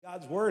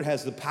God's word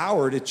has the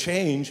power to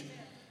change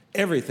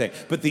everything.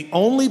 But the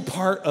only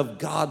part of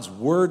God's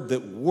word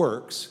that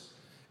works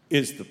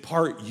is the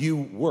part you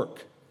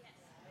work.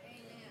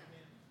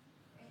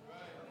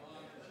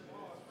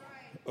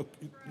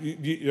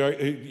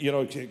 You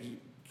know,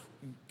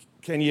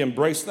 can you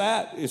embrace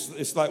that?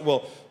 It's like,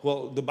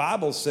 well, the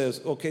Bible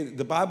says, okay,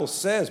 the Bible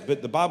says,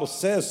 but the Bible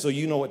says so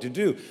you know what to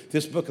do.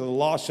 This book of the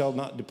law shall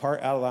not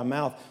depart out of thy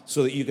mouth,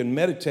 so that you can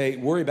meditate,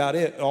 worry about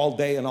it all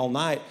day and all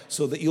night,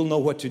 so that you'll know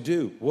what to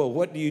do. Well,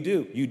 what do?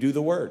 You do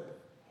the word.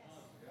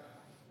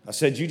 I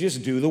said, you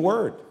just do the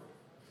word.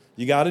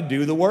 You got to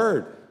do the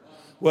word.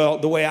 Well,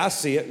 the way I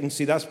see it, and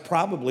see, that's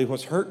probably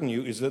what's hurting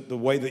you, is that the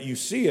way that you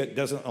see it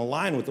doesn't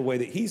align with the way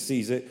that he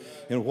sees it.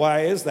 And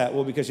why is that?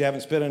 Well, because you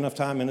haven't spent enough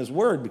time in his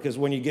word. Because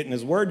when you get in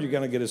his word, you're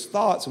going to get his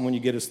thoughts. And when you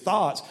get his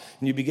thoughts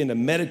and you begin to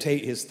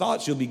meditate his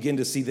thoughts, you'll begin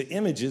to see the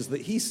images that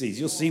he sees.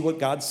 You'll see what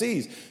God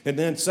sees. And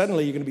then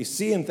suddenly you're going to be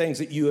seeing things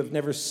that you have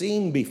never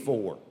seen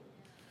before.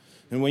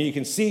 And when you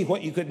can see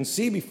what you couldn't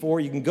see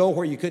before, you can go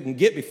where you couldn't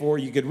get before,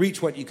 you could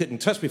reach what you couldn't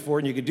touch before,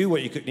 and you could do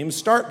what you couldn't even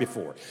start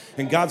before.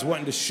 And God's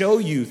wanting to show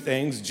you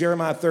things.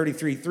 Jeremiah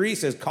 33:3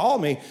 says, call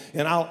me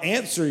and I'll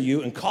answer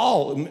you. And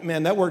call,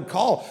 man, that word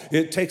call,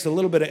 it takes a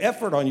little bit of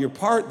effort on your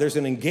part. There's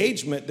an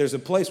engagement. There's a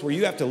place where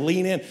you have to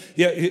lean in.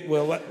 Yeah,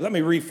 well, let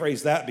me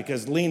rephrase that,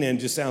 because lean in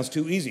just sounds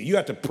too easy. You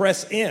have to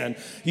press in.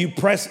 You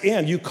press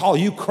in. You call.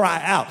 You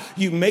cry out.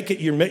 You make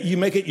it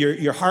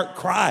your heart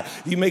cry.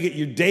 You make it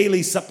your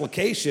daily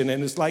supplication.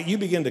 And it's like you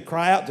begin to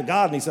cry out to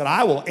God, and he said,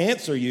 I will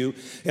answer you.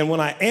 And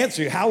when I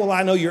answer you, how will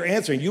I know you're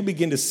answering? You'll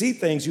begin to see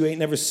things you ain't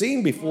never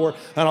seen before,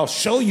 and I'll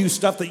show you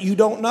stuff that you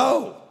don't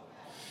know.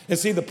 And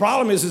see, the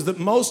problem is that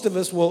most of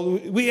us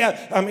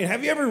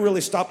have you ever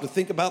really stopped to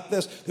think about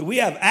this? That we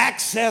have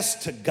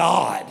access to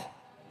God.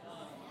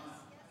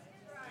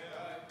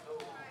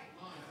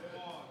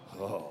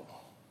 Oh.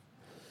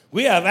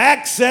 We have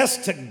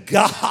access to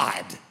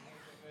God.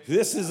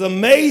 This is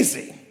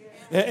amazing.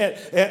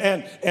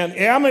 And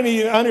how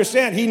many of you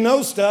understand he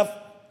knows stuff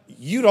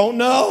you don't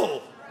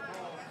know?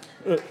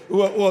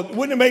 Well,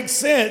 wouldn't it make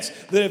sense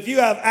that if you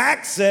have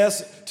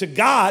access to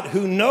God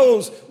who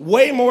knows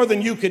way more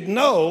than you could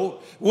know,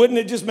 wouldn't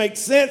it just make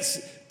sense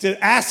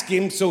to ask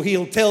him so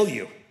he'll tell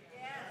you?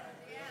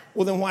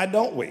 Well, then why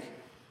don't we?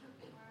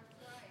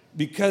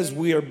 Because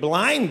we are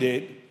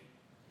blinded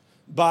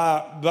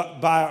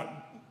by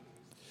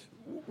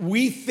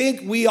we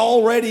think we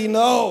already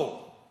know.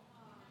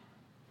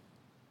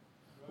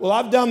 Well,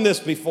 I've done this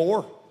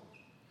before.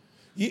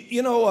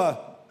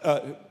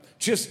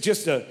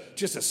 Just a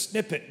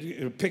snippet,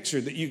 a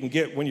picture that you can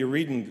get when you're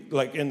reading,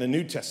 like in the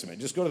New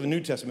Testament. Just go to the New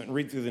Testament and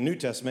read through the New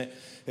Testament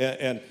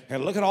and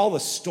look at all the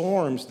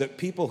storms that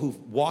people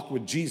who've walked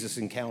with Jesus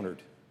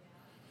encountered.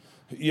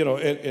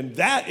 And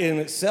that in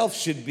itself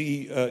should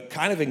be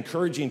kind of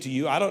encouraging to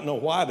you. I don't know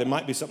why. There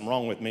might be something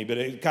wrong with me, but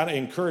it kind of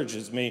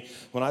encourages me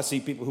when I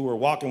see people who are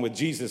walking with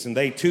Jesus and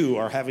they too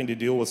are having to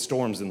deal with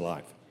storms in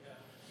life.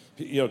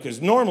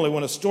 Because normally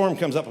when a storm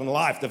comes up in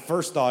life, the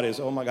first thought is,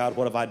 oh my God,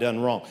 what have I done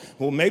wrong?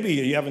 Well, maybe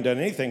you haven't done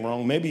anything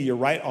wrong. Maybe you're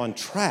right on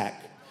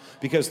track,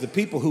 because the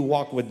people who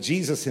walk with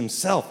Jesus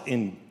himself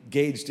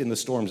engaged in the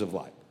storms of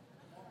life.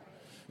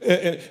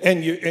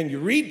 And you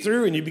read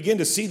through and you begin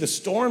to see the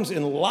storms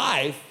in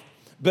life,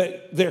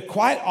 but they're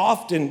quite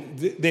often,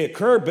 they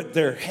occur, but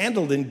they're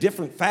handled in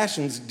different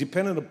fashions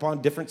dependent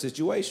upon different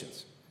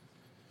situations.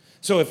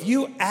 So if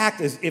you act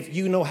as if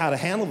you know how to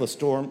handle the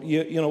storm,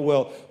 we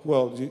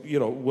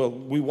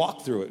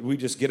walk through it. We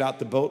just get out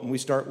the boat and we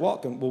start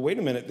walking. Well, wait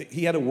a minute.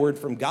 He had a word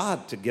from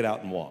God to get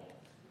out and walk.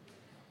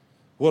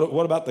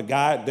 What about the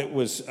guy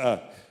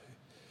that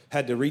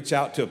had to reach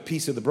out to a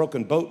piece of the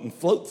broken boat and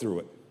float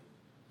through it?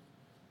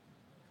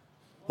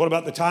 What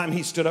about the time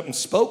he stood up and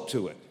spoke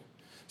to it?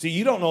 See,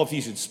 you don't know if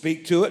you should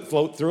speak to it,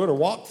 float through it, or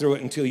walk through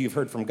it until you've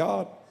heard from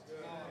God.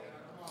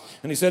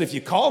 And he said, if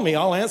you call me,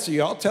 I'll answer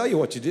you. I'll tell you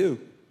what to do.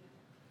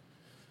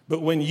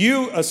 But when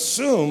you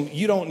assume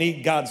you don't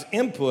need God's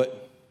input,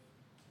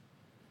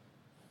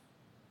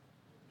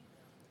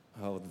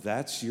 oh,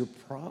 that's your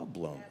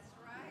problem.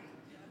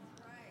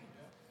 That's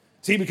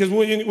right. See, because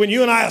when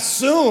you and I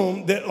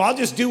assume that, well, I'll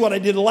just do what I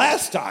did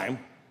last time,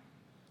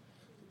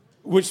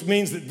 which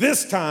means that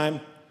this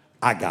time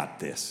I got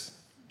this.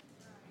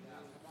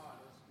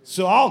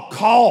 So I'll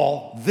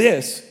call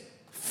this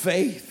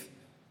faith.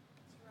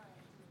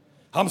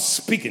 I'm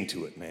speaking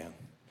to it, man.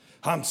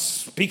 I'm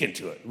speaking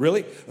to it.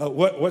 Really?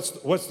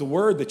 What's the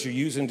word that you're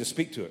using to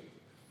speak to it?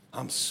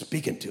 I'm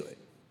speaking to it.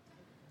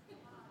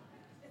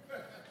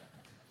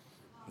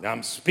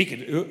 I'm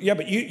speaking. Yeah,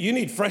 but you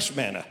need fresh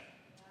manna.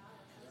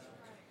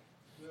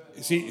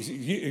 See,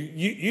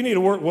 you need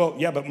a word. Well,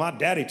 yeah, but my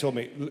daddy told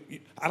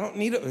me, I don't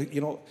need it.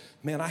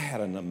 Man, I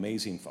had an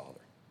amazing father.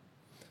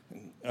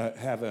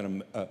 Have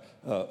an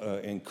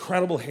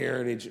incredible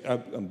heritage.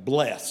 I'm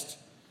blessed.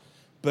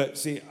 But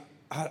see,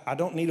 I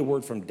don't need a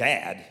word from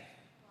dad.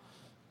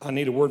 I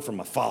need a word from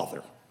my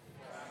father.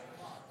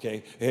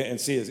 Okay,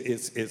 and see,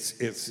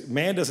 it's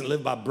man doesn't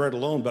live by bread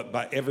alone, but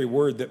by every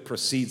word that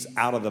proceeds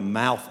out of the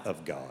mouth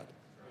of God.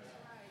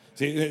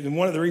 See, and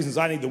one of the reasons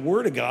I need the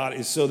Word of God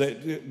is so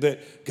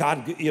that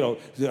God,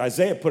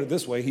 Isaiah put it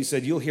this way. He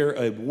said, you'll hear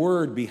a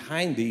word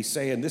behind thee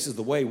saying, this is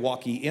the way,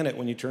 walk ye in it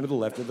when you turn to the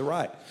left or the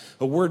right.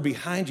 A word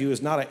behind you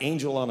is not an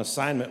angel on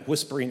assignment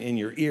whispering in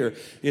your ear.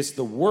 It's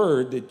the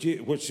word,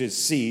 which is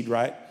seed,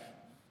 right?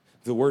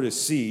 The word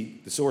is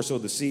seed. The sower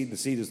sowed the seed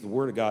is the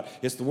Word of God.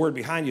 It's the word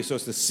behind you. So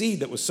it's the seed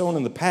that was sown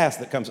in the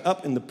past that comes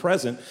up in the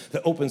present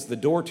that opens the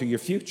door to your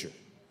future.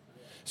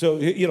 So,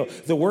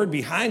 the word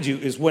behind you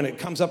is when it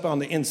comes up on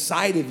the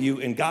inside of you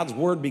and God's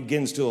word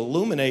begins to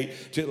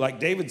illuminate. Like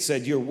David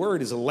said, your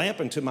word is a lamp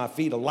unto my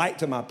feet, a light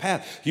to my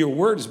path. Your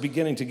word is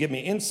beginning to give me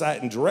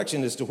insight and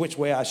direction as to which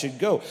way I should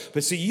go.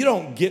 But see, you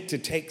don't get to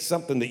take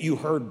something that you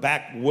heard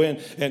back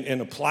when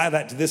and apply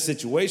that to this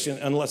situation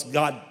unless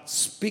God's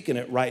speaking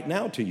it right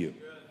now to you.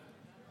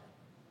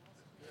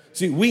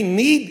 See, we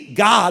need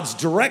God's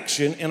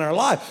direction in our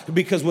life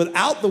because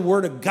without the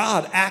Word of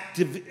God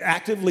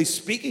actively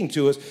speaking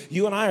to us,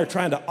 you and I are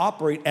trying to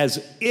operate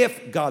as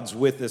if God's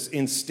with us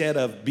instead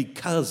of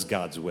because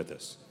God's with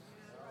us.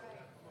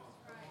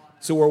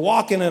 So we're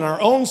walking in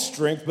our own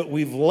strength, but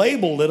we've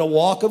labeled it a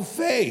walk of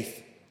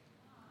faith.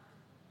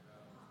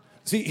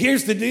 See,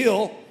 here's the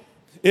deal.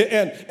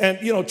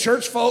 And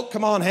church folk,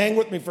 come on, hang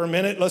with me for a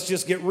minute. Let's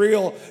just get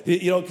real,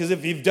 because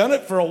if you've done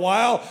it for a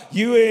while,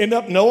 you end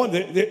up knowing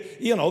that,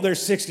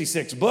 there's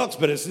 66 books,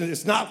 but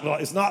it's not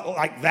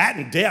like that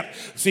in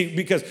depth. See,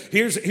 because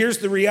here's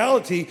the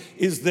reality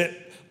is that,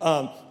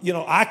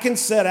 I can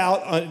set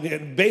out,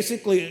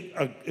 basically,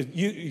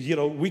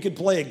 we could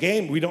play a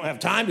game. We don't have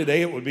time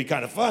today. It would be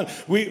kind of fun.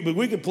 But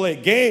we could play a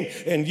game,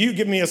 and you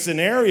give me a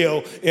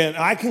scenario, and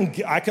I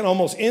can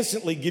almost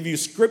instantly give you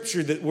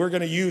scripture that we're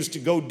going to use to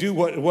go do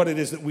what it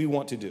is that we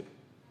want to do.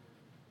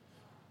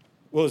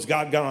 Well, is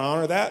God going to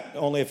honor that?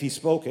 Only if he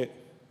spoke it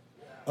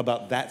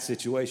about that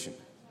situation.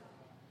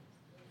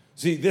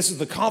 See, this is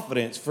the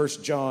confidence,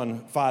 1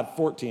 John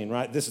 5:14,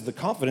 right? This is the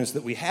confidence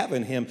that we have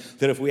in him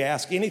that if we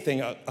ask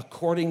anything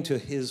according to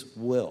his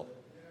will,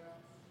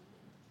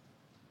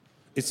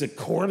 it's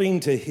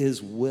according to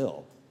his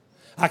will.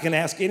 I can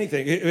ask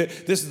anything.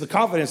 This is the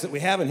confidence that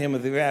we have in him.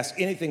 If we ask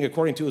anything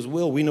according to his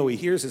will, we know he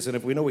hears us. And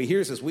if we know he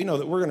hears us, we know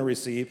that we're going to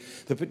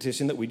receive the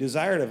petition that we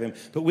desired of him.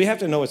 But we have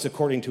to know it's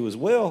according to his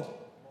will.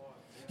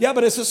 Yeah,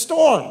 but it's a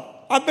storm.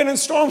 I've been in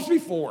storms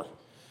before.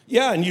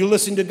 Yeah, and you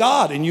listened to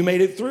God and you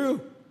made it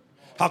through.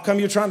 How come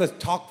you're trying to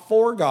talk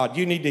for God?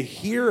 You need to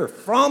hear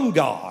from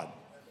God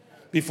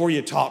before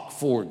you talk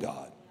for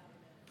God.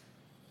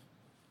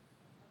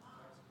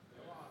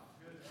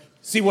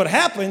 See, what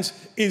happens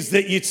is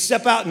that you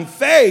step out in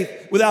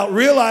faith without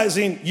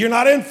realizing you're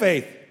not in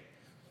faith.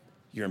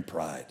 You're in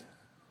pride.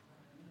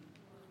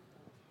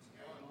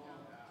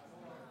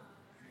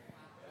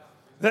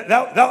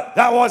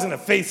 That wasn't a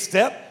faith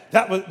step.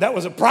 That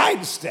was a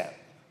pride step.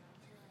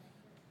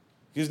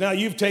 Because now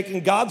you've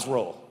taken God's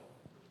role.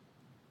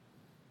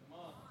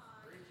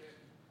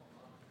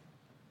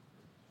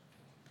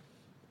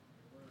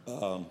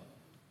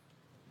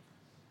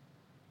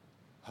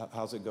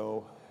 How's it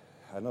go?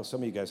 I know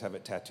some of you guys have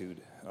it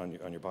tattooed on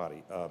your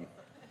body. I'm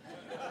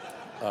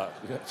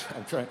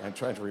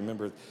trying to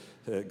remember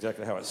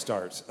exactly how it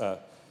starts.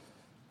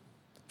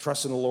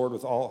 Trust in the Lord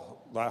with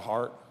all thy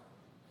heart.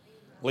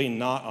 Lean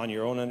not on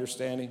your own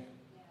understanding.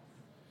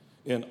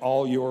 In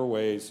all your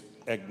ways,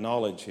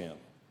 acknowledge him.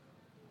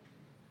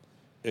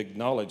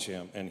 Acknowledge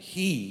him, and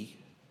he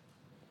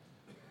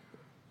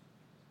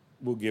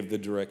will give the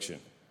direction.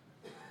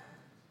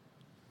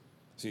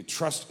 See,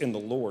 trust in the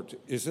Lord.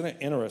 Isn't it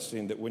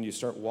interesting that when you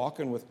start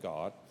walking with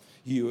God,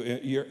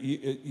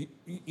 hey,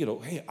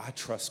 I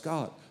trust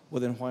God.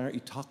 Well, then why aren't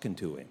you talking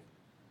to him?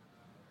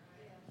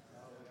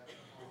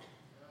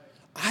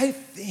 I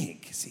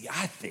think,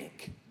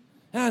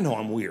 and I know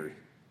I'm weird.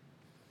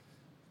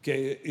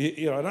 Okay,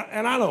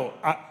 and I know,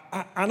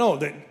 I know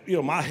that,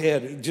 my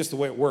head, just the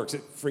way it works,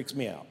 it freaks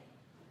me out.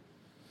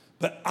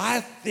 But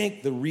I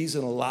think the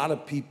reason a lot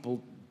of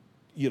people,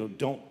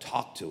 don't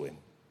talk to him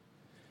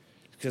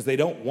because they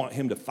don't want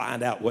him to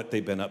find out what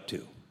they've been up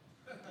to.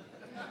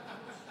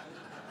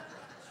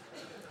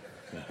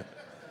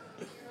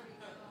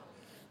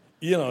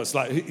 It's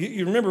like,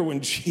 you remember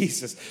when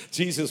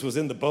Jesus was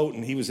in the boat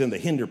and he was in the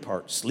hinder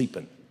part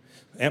sleeping.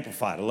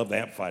 Amplified, I love the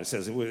Amplified. It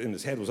says and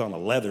his head was on a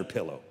leather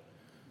pillow.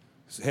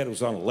 His head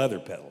was on a leather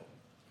pillow.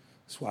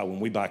 That's why when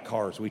we buy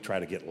cars, we try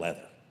to get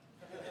leather.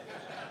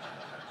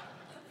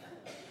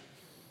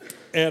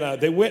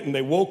 And they went and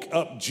they woke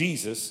up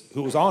Jesus,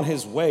 who was on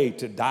his way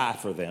to die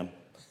for them.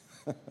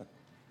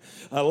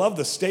 I love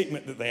the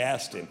statement that they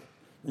asked him.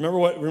 Remember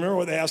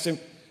what they asked him?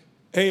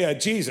 Hey,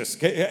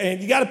 Jesus,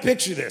 and you got to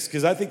picture this,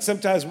 because I think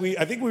sometimes we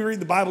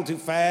read the Bible too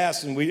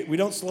fast, and we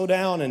don't slow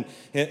down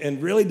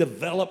and really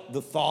develop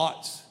the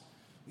thoughts.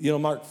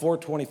 Mark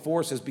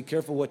 4:24 says, be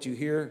careful what you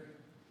hear,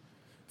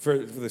 for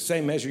the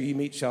same measure you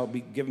meet shall be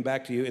given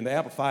back to you. In the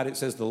Amplified, it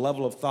says the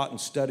level of thought and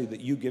study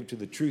that you give to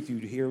the truth you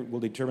hear will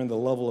determine the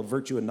level of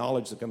virtue and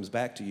knowledge that comes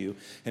back to you,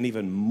 and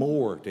even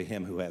more to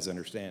him who has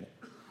understanding.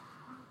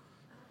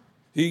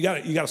 You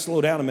got to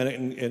slow down a minute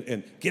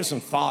and give some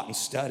thought and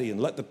study and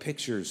let the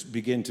pictures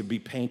begin to be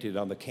painted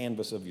on the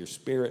canvas of your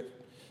spirit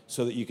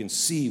so that you can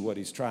see what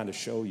he's trying to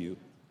show you.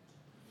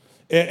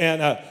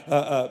 But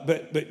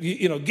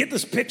get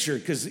this picture,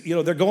 because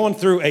they're going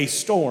through a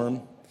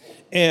storm,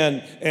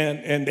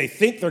 and they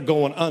think they're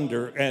going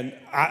under. And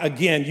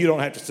again, you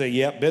don't have to say,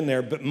 "Yep, been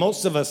there," but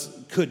most of us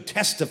could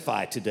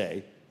testify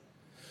today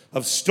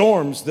of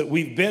storms that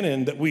we've been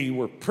in that we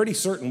were pretty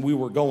certain we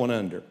were going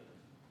under.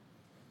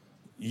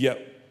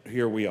 Yet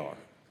here we are.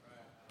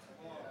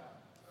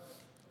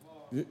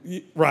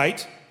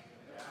 Right?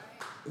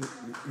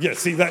 Yeah,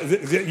 see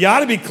that you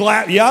ought to be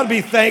you ought to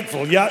be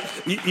thankful. You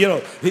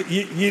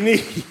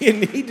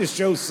need to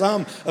show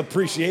some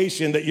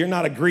appreciation that you're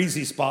not a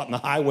greasy spot in the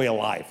highway of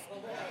life.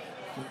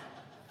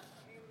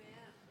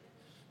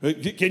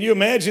 Can you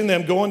imagine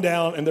them going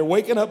down and they're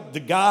waking up the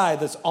guy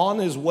that's on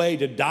his way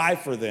to die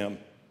for them,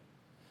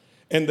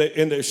 and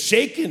they're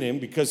shaking him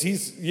because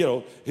he's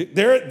they're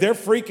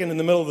freaking in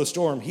the middle of the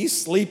storm. He's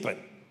sleeping.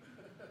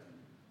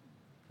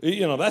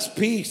 That's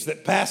peace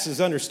that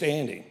passes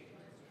understanding.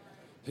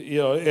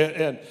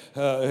 And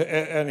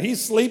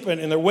he's sleeping,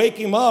 and they're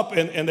waking him up,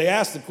 and they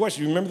ask the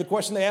question. You remember the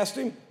question they asked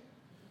him?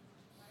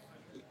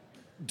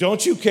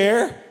 Don't you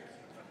care?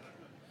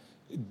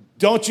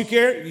 Don't you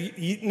care?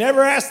 You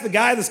never ask the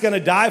guy that's going to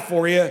die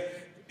for you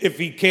if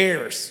he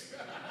cares.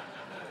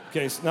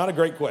 Okay, it's not a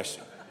great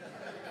question.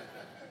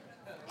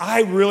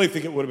 I really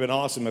think it would have been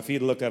awesome if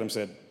he'd looked at him and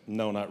said,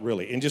 "No, not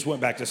really," and just went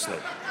back to sleep.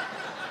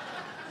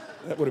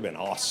 That would have been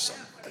awesome.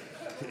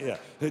 Yeah.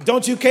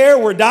 Don't you care?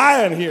 We're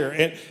dying here.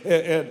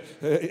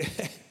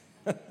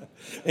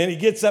 And he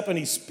gets up and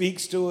he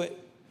speaks to it,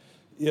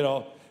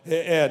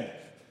 and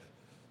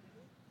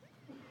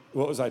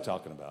what was I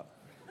talking about?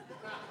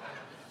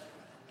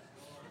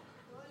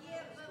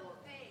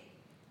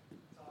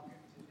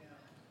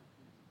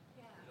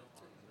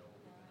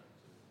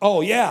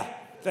 Oh, yeah.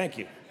 Thank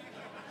you.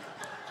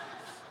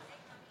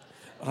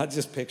 I'm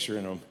just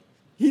picturing him.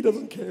 He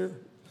doesn't care.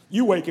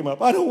 You wake him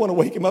up. I don't want to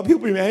wake him up. He'll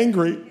be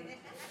angry.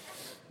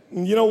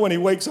 And when he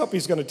wakes up,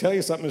 he's going to tell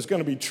you something that's going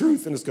to be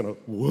truth, and it's going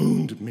to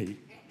wound me.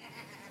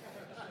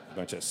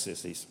 Bunch of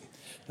sissies.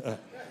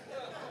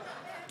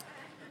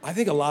 I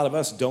think a lot of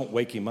us don't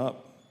wake him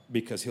up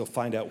because he'll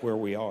find out where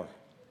we are.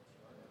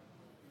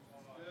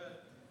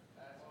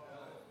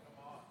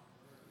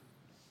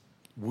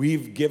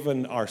 We've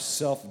given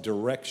ourselves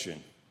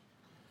direction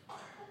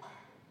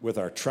with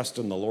our trust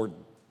in the Lord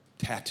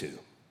tattoo.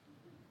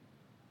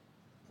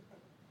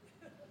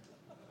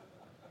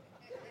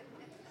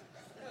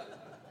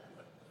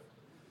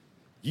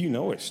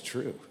 It's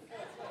true.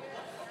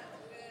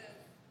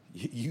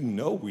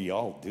 We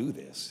all do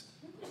this.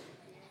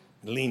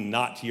 Lean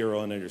not to your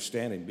own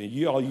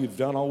understanding. All you've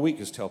done all week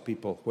is tell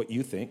people what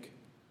you think.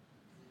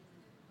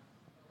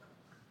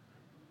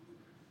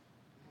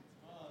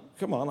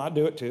 Come on, I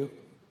do it too.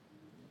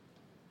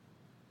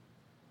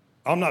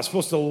 I'm not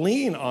supposed to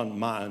lean on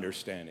my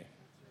understanding.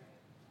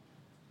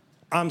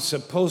 I'm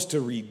supposed to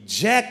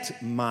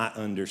reject my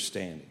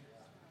understanding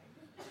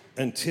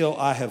until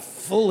I have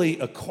fully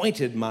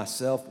acquainted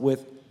myself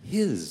with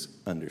his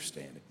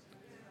understanding.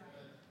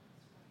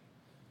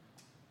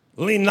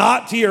 Lean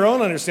not to your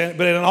own understanding,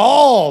 but in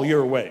all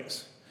your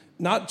ways.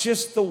 Not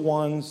just the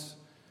ones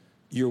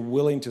you're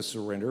willing to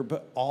surrender,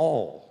 but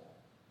all.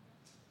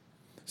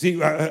 See,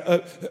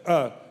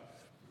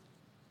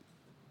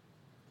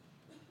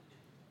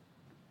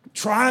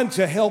 trying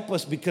to help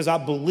us because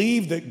I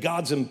believe that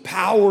God's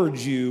empowered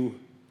you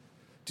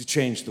to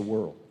change the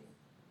world.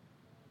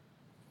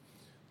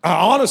 I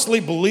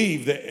honestly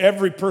believe that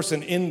every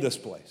person in this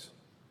place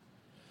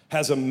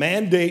has a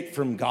mandate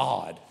from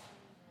God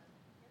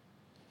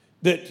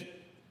that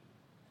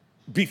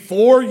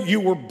before you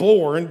were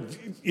born,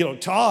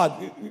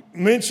 Todd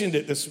mentioned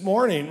it this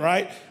morning,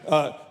 right?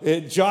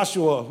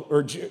 Joshua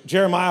or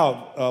Jeremiah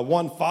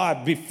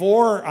 1:5,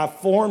 before I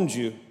formed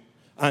you,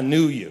 I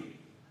knew you.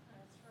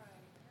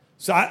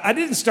 So I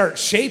didn't start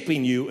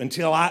shaping you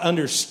until I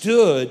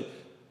understood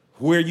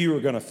where you were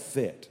going to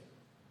fit.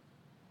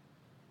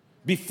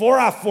 Before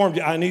I formed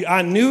you,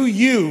 I knew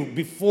you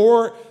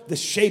before the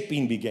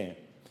shaping began.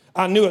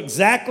 I knew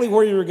exactly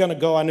where you were going to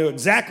go. I knew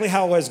exactly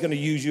how I was going to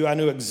use you. I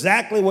knew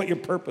exactly what your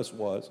purpose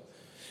was.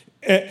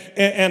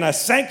 And I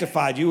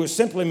sanctified you, which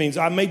simply means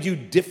I made you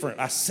different.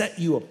 I set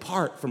you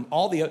apart from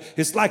all the other.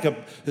 It's like a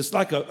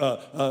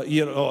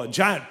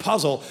giant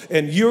puzzle,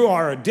 and you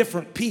are a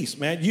different piece,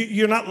 man.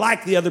 You're not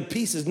like the other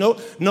pieces.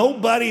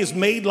 Nobody is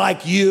made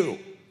like you.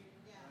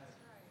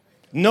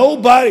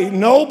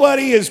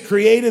 Nobody is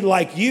created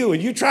like you,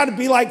 and you try to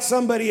be like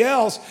somebody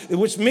else,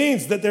 which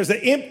means that there's an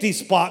empty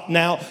spot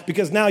now,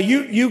 because now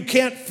you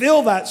can't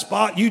fill that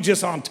spot. You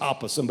just on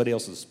top of somebody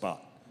else's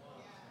spot.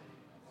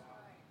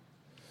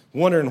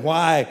 Wondering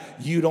why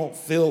you don't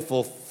feel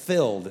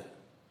fulfilled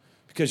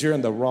because you're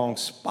in the wrong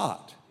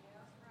spot.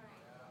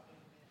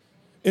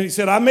 And he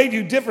said, I made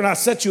you different. I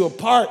set you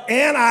apart,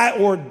 and I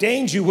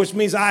ordained you, which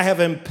means I have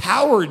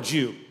empowered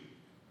you.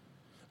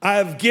 I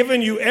have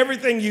given you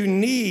everything you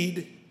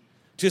need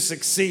to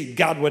succeed.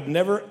 God would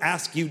never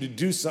ask you to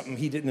do something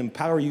he didn't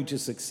empower you to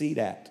succeed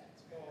at.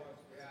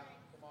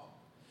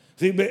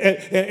 See,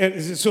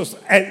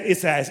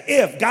 it's as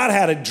if God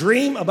had a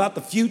dream about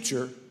the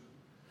future,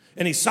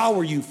 and he saw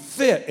where you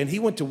fit, and he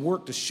went to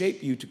work to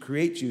shape you, to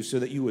create you so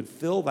that you would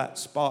fill that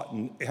spot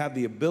and have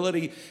the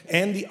ability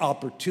and the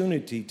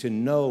opportunity to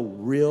know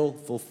real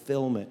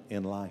fulfillment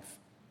in life.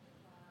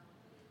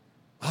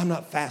 I'm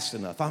not fast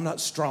enough. I'm not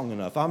strong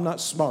enough. I'm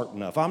not smart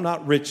enough. I'm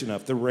not rich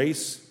enough. The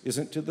race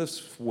isn't to the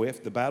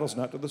swift. The battle's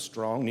not to the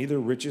strong. Neither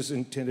riches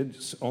intended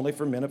only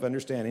for men of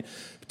understanding.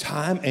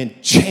 Time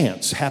and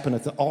chance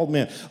happeneth to all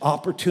men.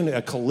 Opportunity,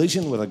 a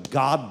collision with a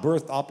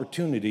God-birthed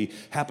opportunity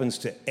happens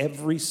to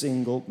every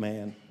single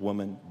man,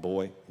 woman,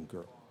 boy, and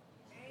girl.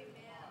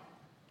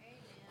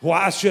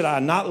 Why should I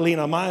not lean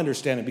on my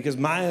understanding? Because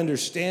my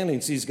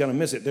understanding, he's going to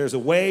miss it. There's a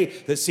way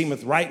that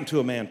seemeth right unto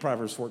a man,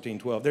 Proverbs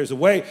 14:12. There's a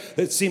way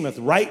that seemeth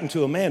right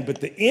unto a man,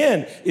 but the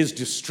end is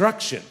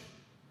destruction.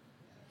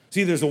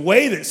 See, there's a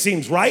way that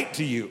seems right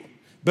to you,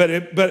 but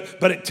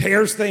it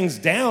tears things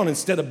down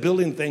instead of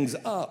building things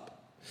up.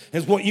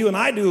 And what you and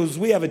I do is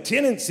we have a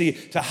tendency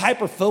to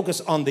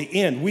hyper-focus on the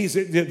end.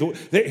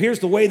 Here's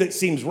the way that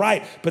seems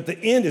right, but the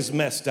end is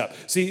messed up.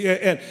 See,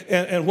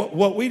 and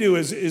what we do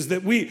is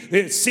that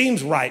it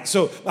seems right.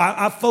 So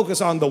I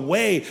focus on the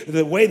way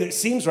that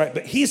seems right,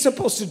 but he's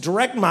supposed to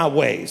direct my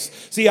ways.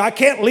 See, I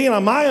can't lean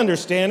on my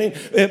understanding,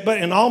 but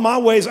in all my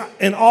ways,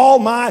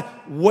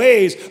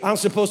 I'm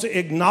supposed to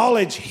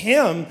acknowledge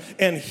him,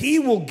 and he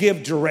will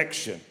give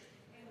direction.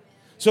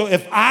 So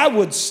if I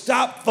would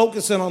stop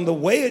focusing on the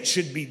way it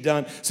should be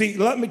done, see,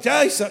 let me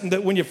tell you something,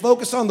 that when you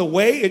focus on the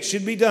way it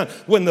should be done,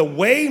 when the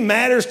way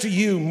matters to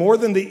you more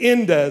than the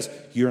end does,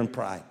 you're in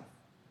pride.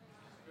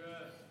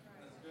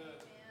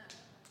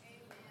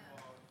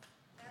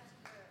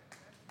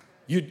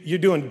 You're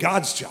doing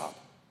God's job.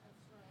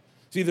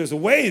 See, there's a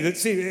way that,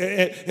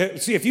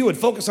 see, if you would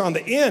focus on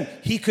the end,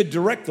 he could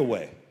direct the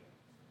way.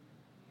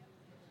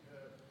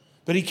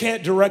 But he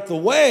can't direct the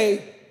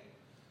way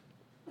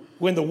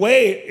when the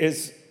way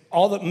is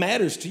all that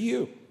matters to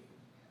you.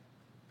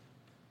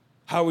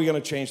 How are we going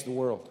to change the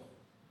world?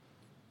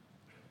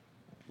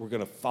 We're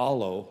going to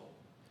follow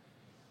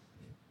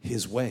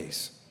his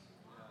ways.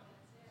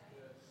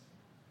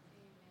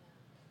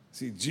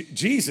 See,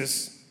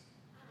 Jesus,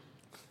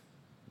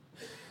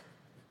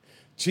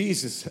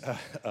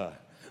 I'm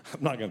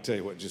not going to tell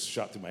you what just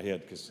shot through my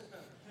head because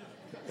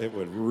it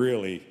would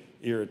really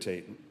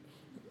irritate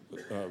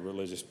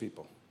religious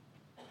people.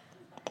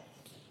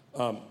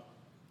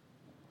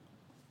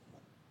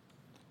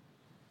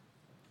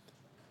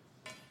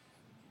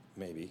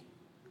 Maybe.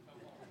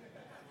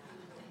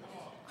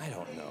 I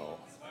don't know.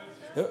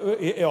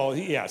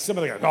 Yeah, some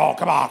of the guys, oh,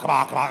 come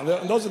on.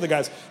 Those are the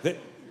guys that,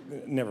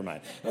 never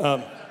mind.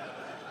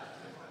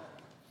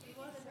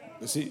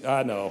 See,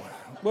 I know.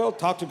 Well,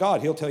 talk to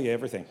God. He'll tell you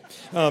everything.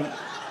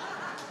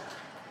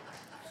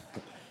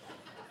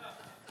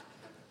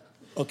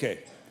 Okay.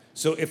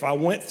 So if I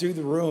went through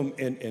the room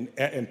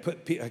and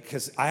put,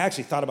 because I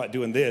actually thought about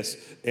doing this,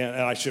 and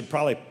I should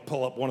probably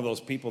pull up one of those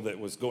people that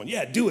was going,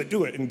 yeah, do it,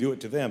 and do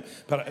it to them.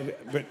 But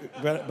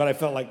I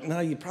felt like,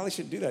 no, you probably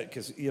shouldn't do that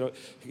because you're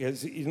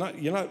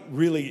not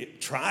really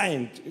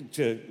trying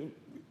to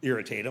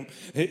irritate them,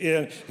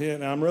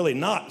 and I'm really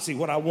not. See,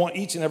 what I want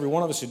each and every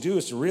one of us to do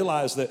is to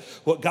realize that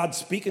what God's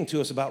speaking to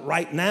us about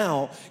right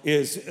now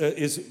is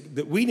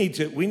that we need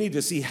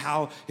to see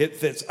how it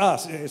fits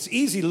us. And it's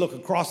easy to look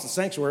across the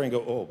sanctuary and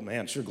go, oh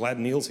man, sure glad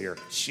Neil's here.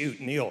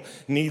 Shoot, Neil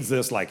needs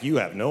this like you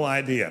have no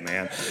idea,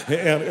 man.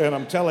 And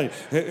I'm telling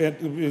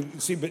you,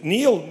 see, but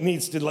Neil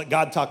needs to let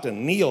God talk to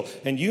Neil,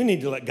 and you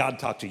need to let God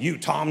talk to you.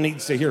 Tom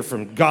needs to hear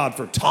from God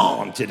for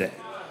Tom today.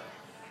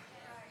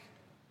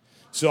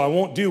 So I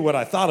won't do what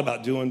I thought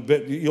about doing,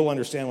 but you'll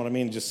understand what I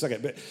mean in just a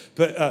second.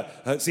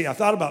 But see, I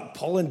thought about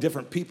pulling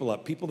different people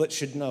up, people that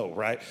should know,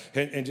 right?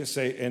 And just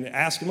say, and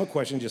ask them a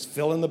question, just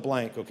fill in the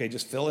blank, okay?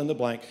 Just fill in the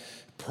blank.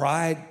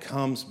 Pride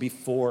comes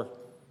before.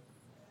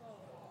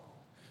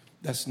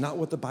 That's not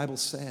what the Bible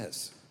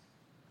says.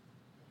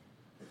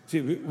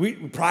 See,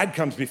 pride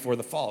comes before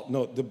the fall.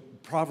 No, the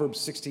Proverbs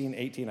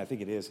 16:18, I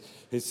think it is.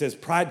 It says,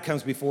 pride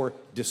comes before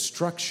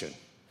destruction,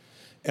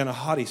 and a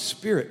haughty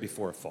spirit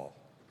before a fall.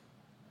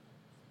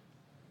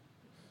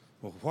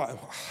 Well,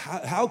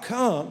 how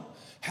come?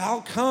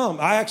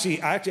 I actually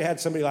had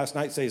somebody last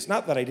night say, it's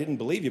not that I didn't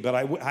believe you, but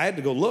I had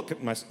to go look it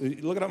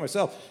up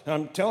myself. And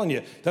I'm telling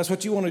you, that's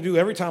what you want to do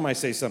every time I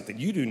say something.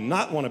 You do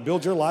not want to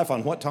build your life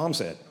on what Tom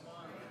said.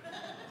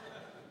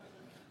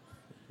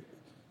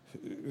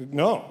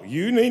 No,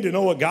 you need to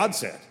know what God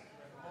said.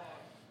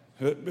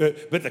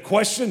 But the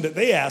question that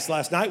they asked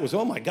last night was,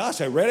 oh my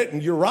gosh, I read it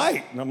and you're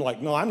right. And I'm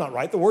like, no, I'm not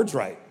right. The word's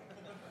right.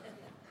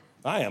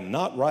 I am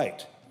not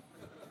right.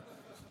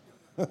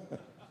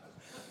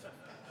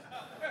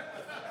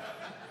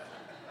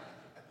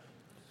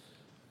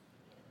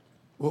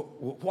 Well,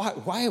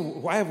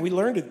 why have we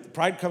learned it?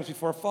 Pride comes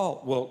before a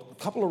fall. Well, a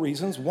couple of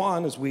reasons.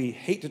 One is we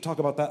hate to talk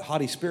about that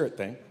haughty spirit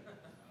thing.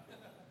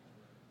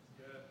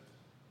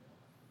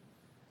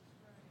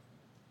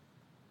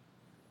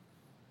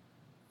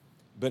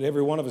 But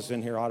every one of us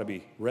in here ought to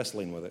be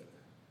wrestling with it.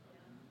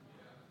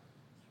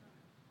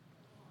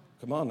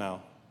 Come on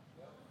now.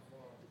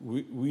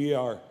 We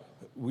are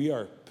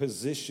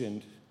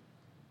positioned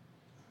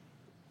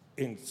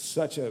in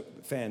such a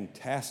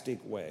fantastic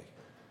way.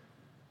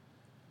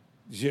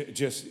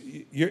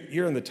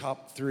 You're in the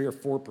top 3 or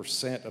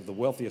 4% of the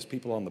wealthiest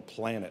people on the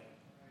planet.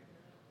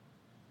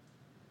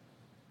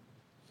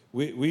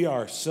 We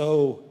are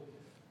so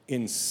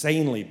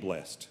insanely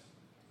blessed.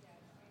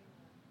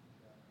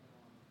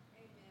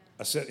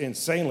 I said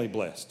insanely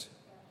blessed.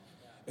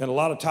 And a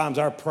lot of times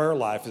our prayer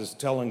life is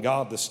telling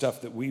God the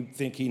stuff that we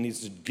think he needs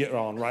to get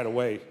on right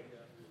away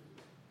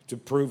to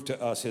prove to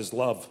us his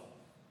love.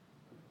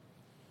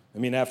 I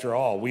mean, after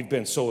all, we've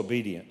been so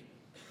obedient.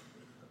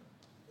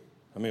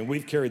 I mean,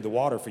 we've carried the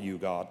water for you,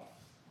 God.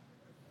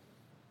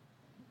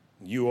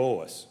 You owe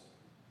us.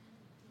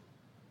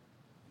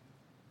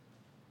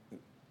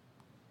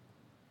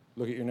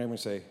 Look at your neighbor and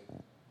say,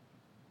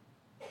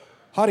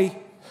 hottie.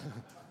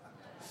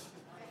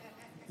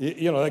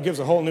 You know, that gives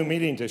a whole new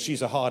meaning to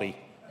she's a hottie.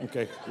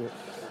 Okay.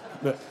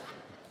 But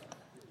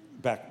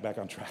back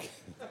on track.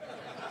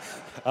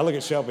 I look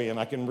at Shelby and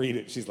I can read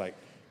it. She's like,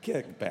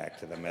 get back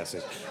to the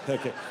message.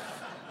 Okay.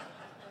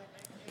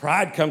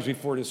 Pride comes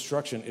before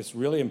destruction. It's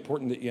really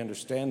important that you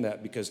understand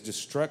that, because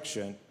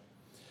destruction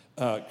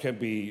can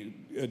be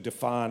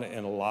defined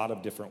in a lot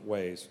of different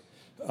ways.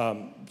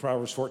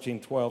 Proverbs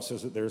 14:12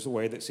 says that there's a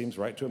way that seems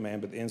right to a man,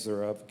 but the ends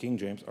thereof, King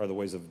James, are the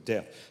ways of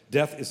death.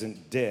 Death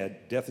isn't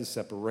dead. Death is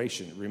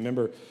separation.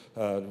 Remember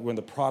when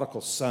the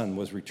prodigal son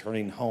was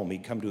returning home,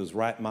 he'd come to his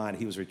right mind.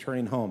 He was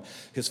returning home.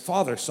 His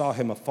father saw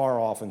him afar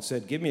off and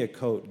said, give me a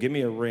coat, give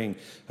me a ring,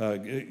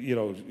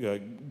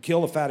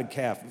 kill a fatted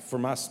calf, for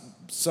my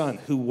son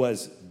who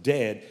was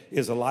dead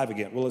is alive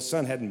again. Well, his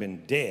son hadn't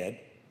been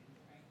dead.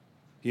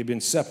 He had been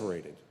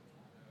separated.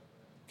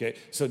 Okay,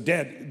 so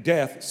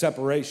death,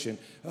 separation.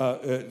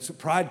 So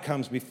pride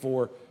comes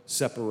before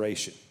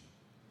separation.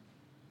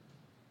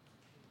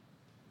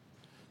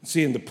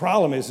 See, and the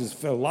problem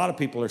is a lot of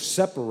people are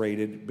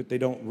separated, but they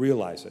don't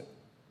realize it.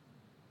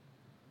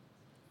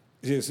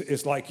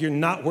 It's like you're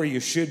not where you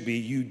should be.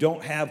 You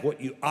don't have what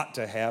you ought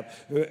to have.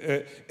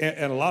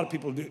 And a lot of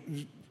people do.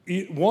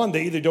 One,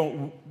 they either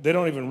don't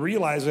even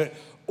realize it,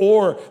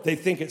 or they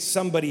think it's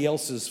somebody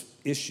else's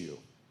issue.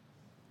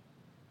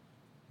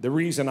 The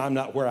reason I'm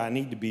not where I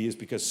need to be is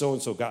because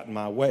so-and-so got in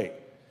my way.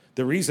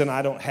 The reason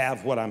I don't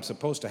have what I'm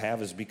supposed to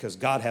have is because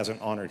God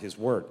hasn't honored his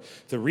word.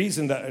 The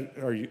reason that,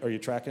 are you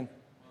tracking?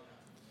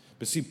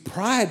 But see,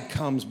 pride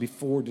comes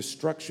before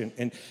destruction.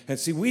 And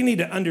see, we need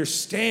to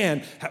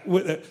understand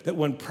that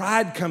when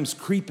pride comes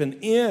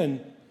creeping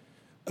in,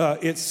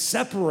 it's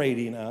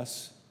separating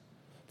us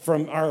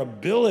from our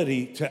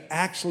ability to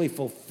actually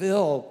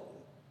fulfill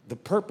the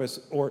purpose.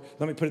 Or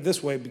let me put it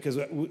this way, because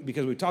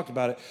we talked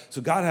about it.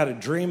 So God had a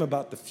dream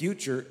about the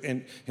future,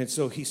 and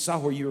so he saw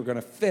where you were going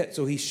to fit.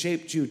 So he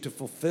shaped you to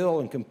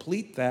fulfill and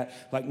complete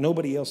that like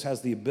nobody else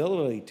has the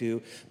ability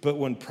to. But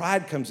when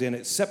pride comes in,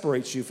 it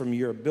separates you from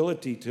your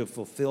ability to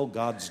fulfill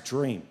God's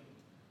dream.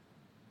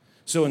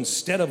 So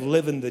instead of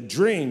living the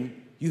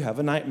dream, you have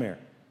a nightmare.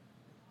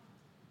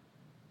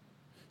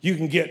 You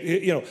can get,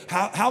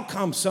 how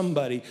come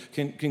somebody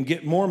can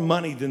get more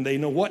money than they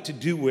know what to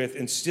do with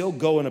and still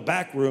go in a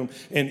back room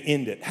and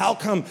end it? How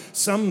come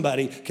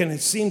somebody can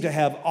seem to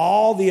have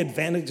all the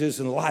advantages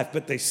in life,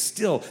 but they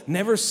still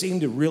never seem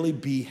to really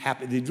be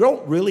happy? They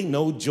don't really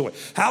know joy.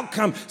 How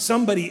come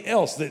somebody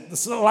else,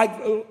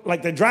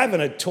 like they're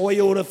driving a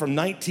Toyota from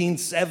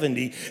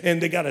 1970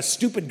 and they got a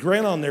stupid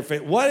grin on their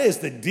face? What is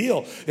the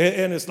deal?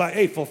 And it's like,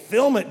 hey,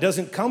 fulfillment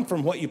doesn't come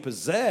from what you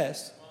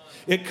possess.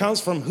 It comes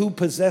from who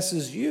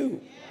possesses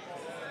you.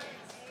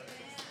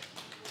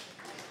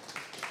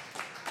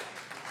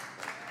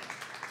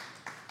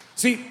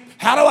 See,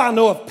 how do I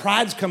know if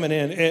pride's coming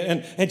in?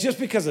 And just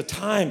because of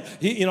time,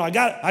 I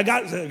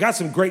got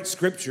some great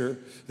scripture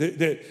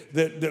that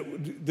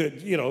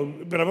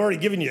but I've already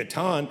given you a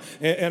ton.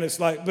 And it's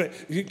like, but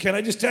can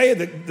I just tell you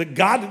that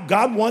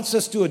God wants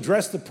us to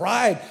address the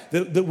pride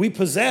that we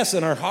possess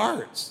in our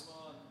hearts.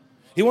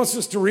 He wants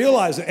us to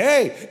realize that,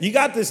 hey, you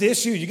got this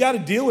issue. You got to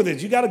deal with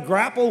it. You got to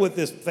grapple with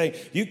this thing.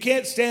 You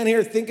can't stand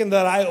here thinking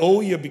that I owe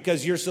you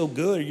because you're so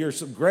good or you're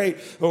so great.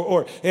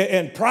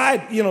 And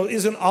pride,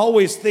 isn't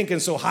always thinking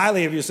so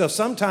highly of yourself.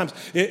 Sometimes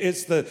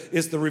it's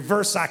the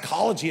reverse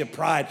psychology of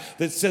pride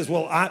that says,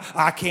 well,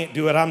 I can't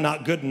do it. I'm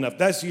not good enough.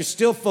 You're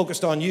still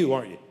focused on you,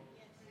 aren't you?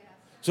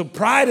 So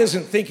pride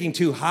isn't thinking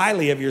too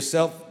highly of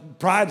yourself.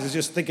 Pride is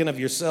just thinking of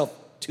yourself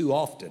too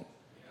often.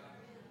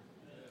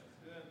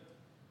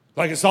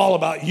 Like it's all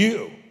about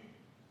you.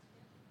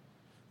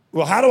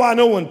 Well, how do I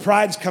know when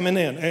pride's coming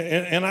in?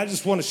 And I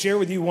just want to share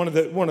with you one of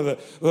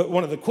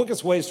the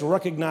quickest ways to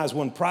recognize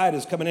when pride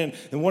is coming in,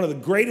 and one of the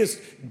greatest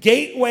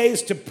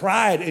gateways to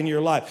pride in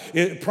your life.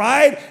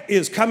 Pride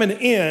is coming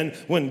in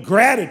when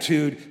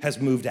gratitude has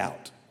moved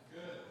out.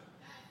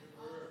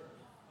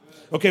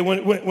 Okay,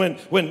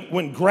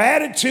 when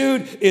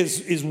gratitude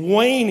is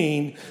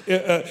waning,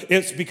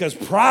 it's because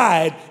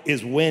pride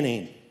is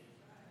winning.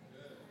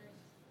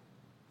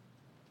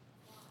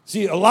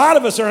 See, a lot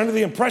of us are under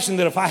the impression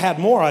that if I had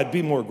more, I'd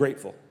be more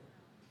grateful.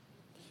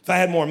 If I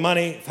had more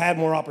money, if I had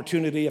more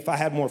opportunity, if I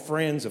had more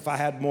friends, if I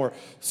had more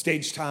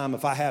stage time,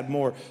 if I had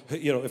more,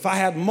 if I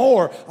had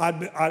more,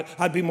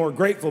 I'd be more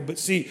grateful. But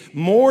see,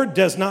 more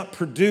does not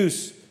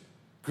produce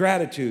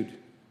gratitude.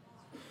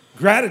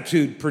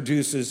 Gratitude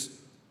produces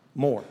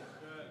more.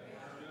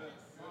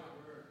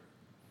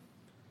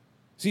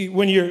 See,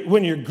 when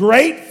you're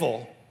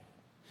grateful,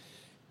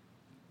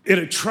 it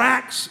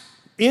attracts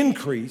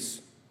increase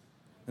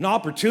and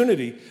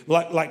opportunity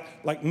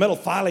like metal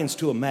filings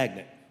to a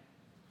magnet.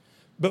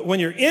 But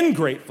when you're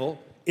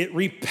ingrateful, it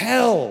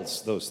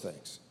repels those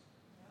things.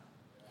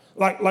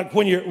 Like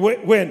when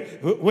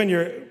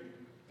you're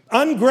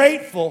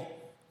ungrateful,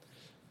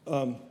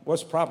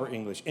 what's proper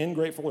English?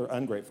 Ingrateful or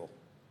ungrateful?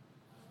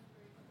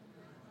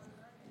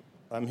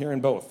 I'm hearing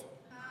both.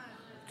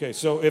 Okay,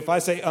 so if I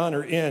say un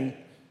or in,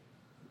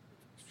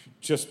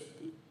 just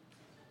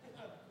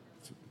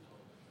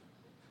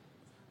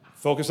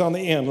focus on the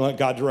end, let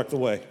God direct the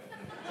way.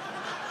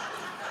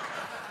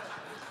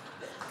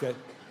 Okay.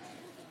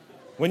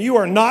 When you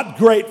are not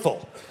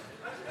grateful,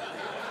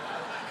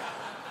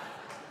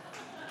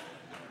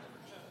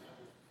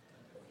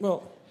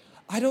 well,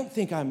 I don't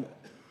think I'm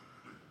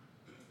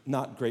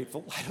not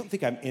grateful. I don't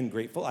think I'm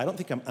ingrateful. I don't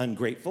think I'm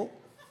ungrateful.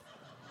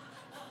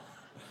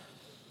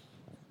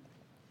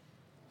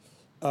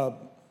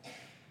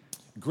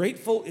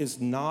 Grateful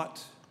is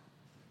not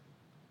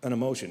an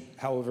emotion.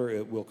 However,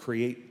 it will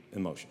create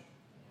emotion.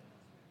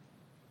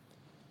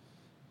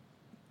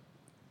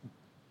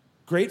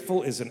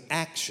 Grateful is an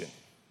action.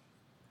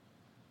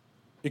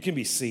 It can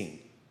be seen.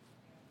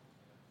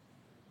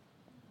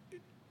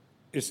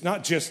 It's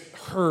not just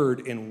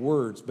heard in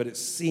words, but it's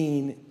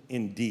seen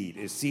in deed.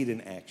 It's seen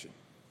in action.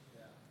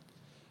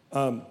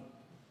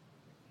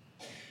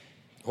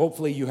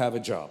 Hopefully you have a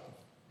job.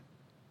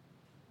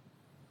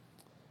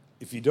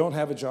 If you don't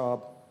have a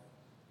job,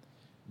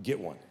 get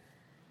one.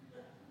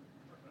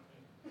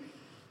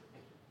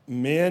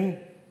 Men,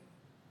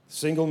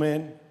 single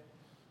men,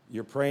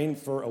 you're praying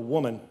for a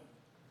woman,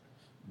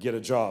 get a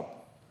job.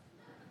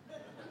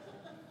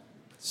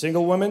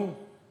 Single women,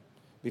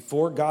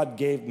 before God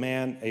gave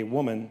man a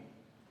woman,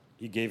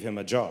 he gave him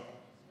a job.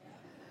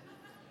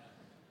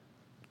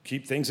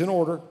 Keep things in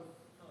order.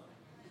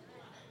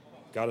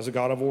 God is a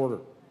God of order.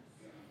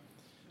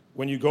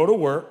 When you go to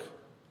work,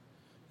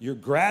 your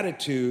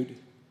gratitude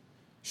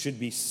should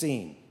be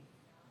seen.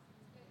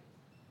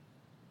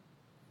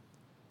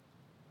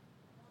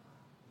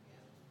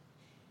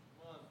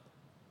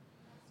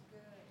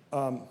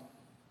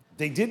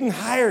 They didn't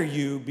hire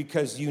you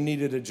because you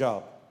needed a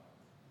job.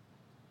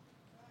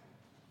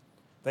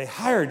 They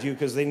hired you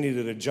because they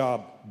needed a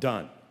job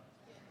done.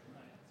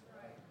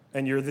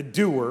 And you're the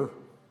doer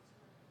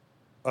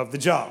of the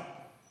job.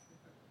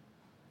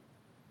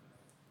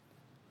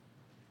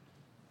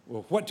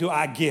 Well, what do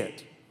I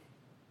get?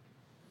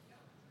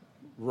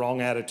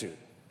 Wrong attitude.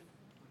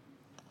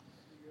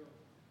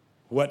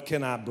 What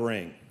can I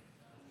bring?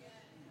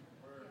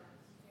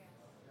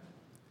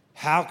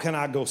 How can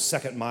I go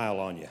second mile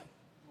on you?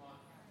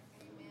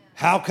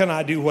 How can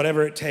I do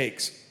whatever it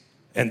takes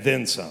and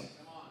then some?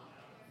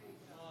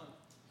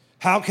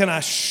 How can I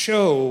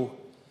show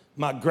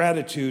my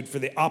gratitude for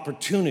the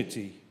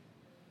opportunity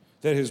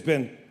that has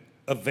been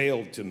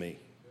availed to me?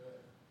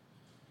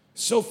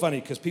 So funny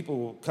because people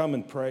will come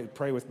and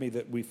pray with me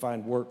that we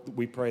find work.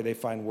 We pray they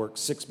find work.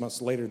 6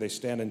 months later, they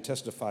stand and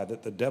testify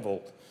that the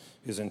devil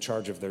is in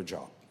charge of their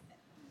job.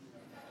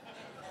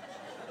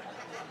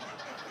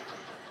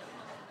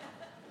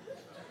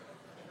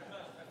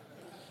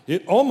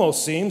 It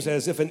almost seems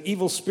as if an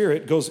evil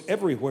spirit goes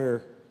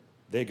everywhere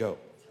they go.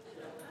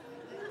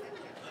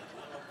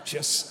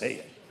 Just say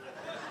it.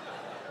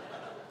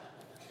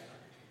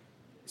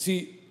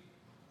 See,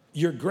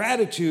 your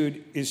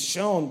gratitude is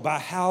shown by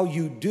how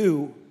you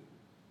do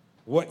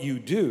what you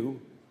do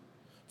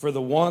for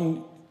the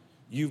one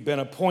you've been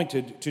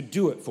appointed to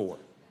do it for.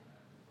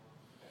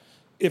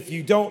 If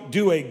you don't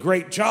do a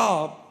great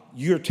job,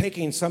 you're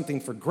taking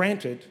something for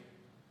granted,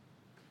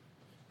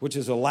 which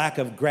is a lack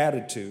of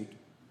gratitude,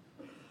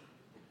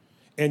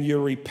 and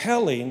you're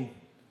repelling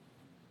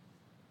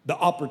the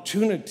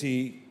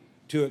opportunity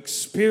to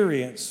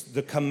experience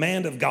the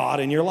command of God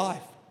in your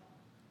life.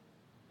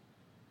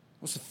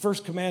 What's the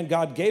first command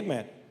God gave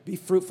man? Be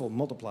fruitful,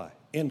 multiply,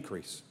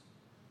 increase.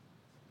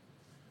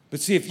 But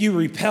see, if you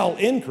repel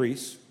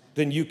increase,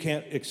 then you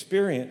can't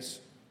experience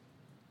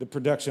the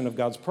production of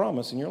God's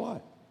promise in your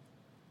life.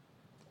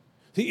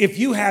 See, if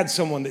you had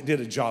someone that did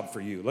a job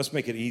for you, let's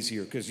make it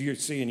easier because you're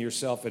seeing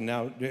yourself and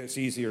now it's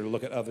easier to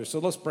look at others. So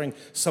let's bring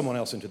someone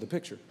else into the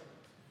picture.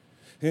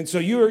 And so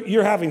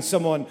you're having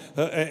someone,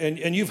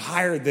 and you've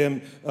hired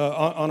them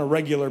on a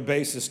regular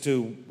basis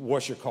to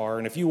wash your car.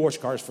 And if you wash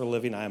cars for a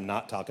living, I am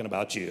not talking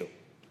about you.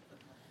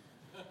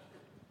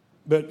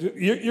 But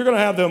you're going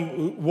to have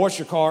them wash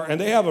your car, and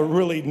they have a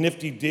really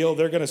nifty deal.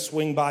 They're going to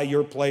swing by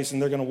your place,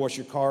 and they're going to wash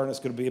your car, and it's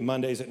going to be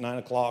Mondays at 9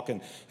 o'clock,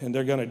 and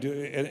they're going to do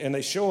it. And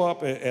they show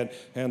up, and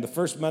the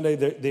first Monday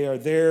they are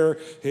there,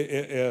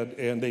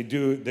 and they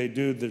do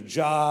their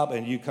job,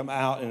 and you come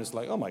out, and it's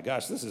like, oh my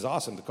gosh, this is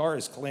awesome. The car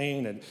is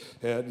clean,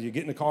 and you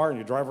get in the car, and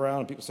you drive around,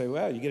 and people say,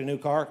 well, you get a new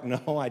car?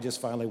 No, I just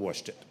finally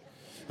washed it.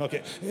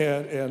 Okay,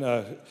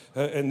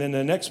 and then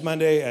the next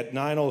Monday at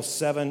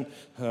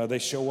 9:07, they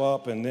show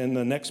up, and then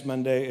the next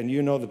Monday, and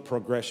you know the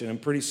progression.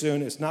 And pretty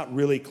soon, it's not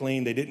really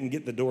clean. They didn't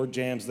get the door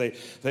jams. They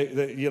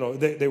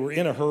were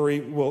in a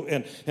hurry. Well,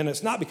 and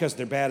it's not because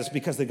they're bad. It's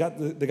because they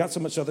got so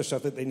much other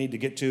stuff that they need to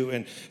get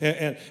to.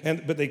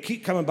 But they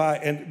keep coming by,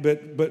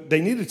 but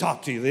they need to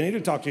talk to you. They need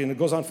to talk to you, and it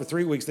goes on for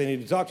 3 weeks. They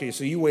need to talk to you.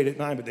 So you wait at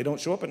 9, but they don't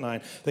show up at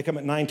 9. They come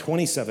at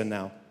 9:27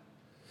 now.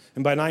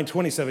 And by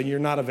 9:27, you're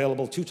not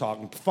available to talk.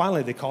 And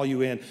finally, they call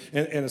you in,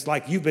 and it's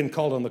like you've been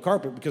called on the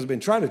carpet because I've been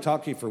trying to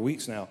talk to you for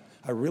weeks now.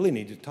 I really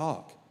need to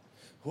talk.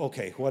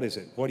 Okay, what is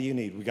it? What do you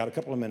need? We got a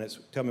couple of minutes.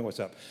 Tell me what's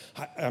up.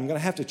 I'm going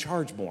to have to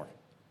charge more.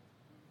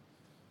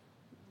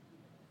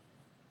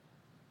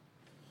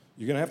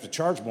 You're going to have to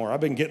charge more. I've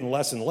been getting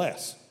less and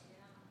less.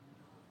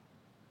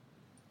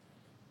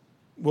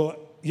 Well,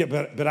 yeah,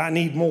 but I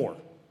need more.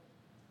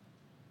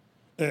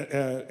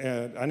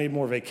 And I need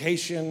more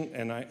vacation,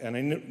 and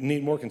I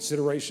need more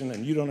consideration,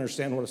 and you don't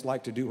understand what it's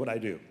like to do what I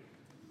do.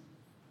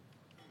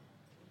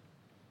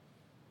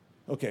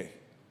 Okay.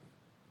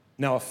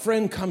 Now, a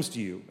friend comes to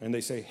you, and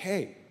they say,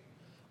 hey,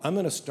 I'm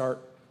going to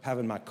start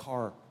having my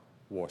car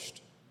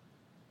washed.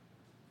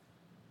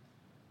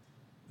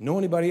 Know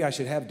anybody I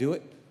should have do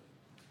it?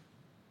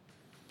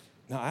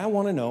 Now, I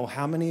want to know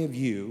how many of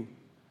you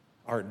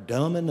are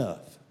dumb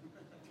enough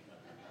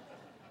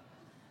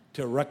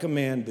to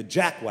recommend the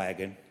jack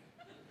wagon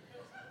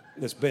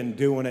that's been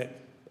doing it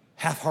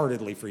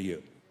half-heartedly for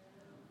you.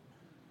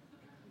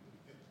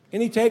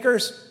 Any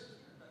takers?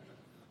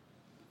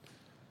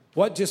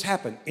 What just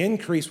happened?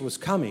 Increase was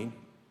coming,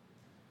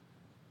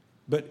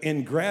 but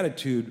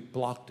ingratitude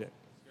blocked it.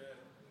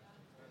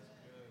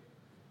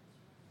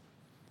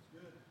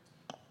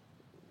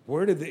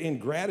 Where did the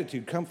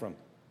ingratitude come from?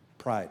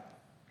 Pride.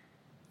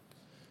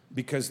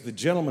 Because the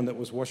gentleman that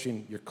was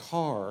washing your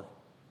car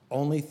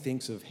only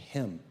thinks of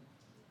him,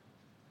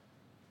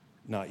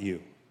 not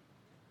you,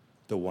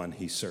 the one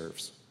he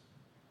serves.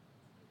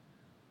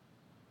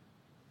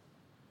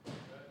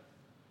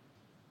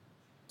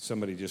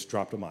 Somebody just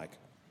dropped a mic.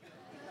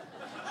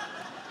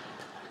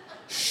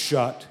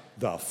 Shut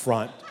the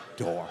front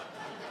door.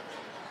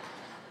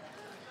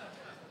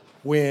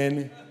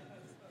 When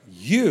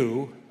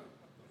you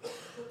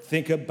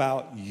think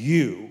about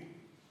you,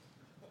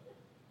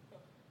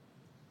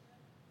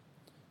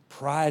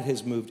 pride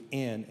has moved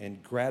in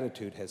and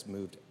gratitude has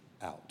moved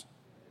out.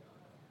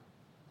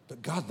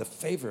 But God, the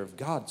favor of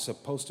God is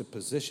supposed to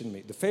position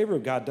me. The favor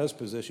of God does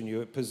position you.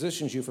 It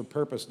positions you for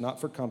purpose,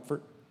 not for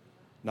comfort,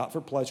 not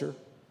for pleasure.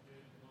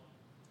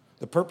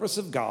 The purpose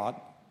of God,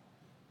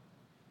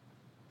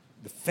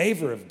 the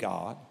favor of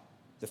God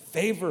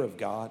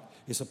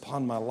is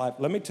upon my life.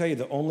 Let me tell you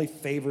the only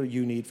favor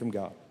you need from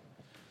God: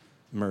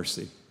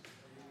 mercy.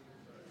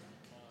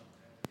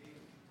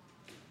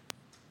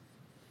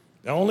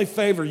 The only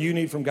favor you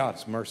need from God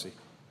is mercy.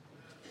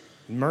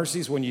 And mercy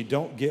is when you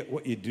don't get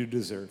what you do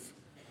deserve.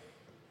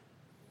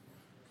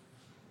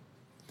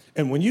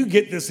 And when you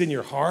get this in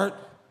your heart,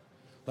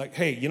 like,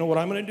 hey, you know what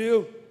I'm going to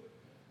do?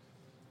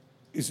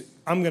 Is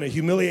I'm going to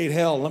humiliate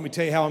hell. Let me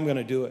tell you how I'm going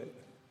to do it.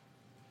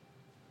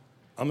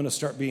 I'm going to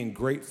start being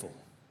grateful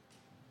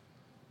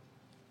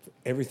for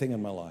everything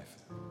in my life.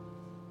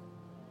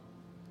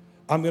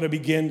 I'm going to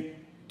begin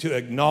to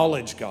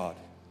acknowledge God.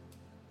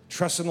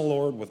 Trust in the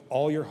Lord with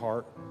all your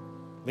heart.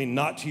 Lean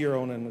not to your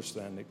own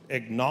understanding.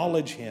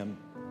 Acknowledge Him.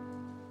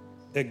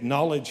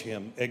 Acknowledge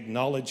Him.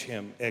 Acknowledge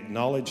Him.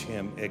 Acknowledge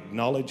Him.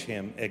 Acknowledge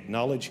Him.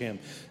 Acknowledge Him.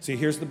 See,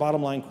 here's the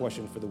bottom line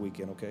question for the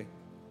weekend, okay?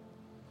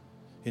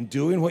 In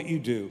doing what you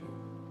do,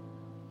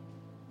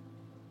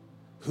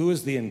 who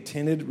is the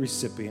intended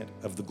recipient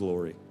of the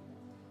glory?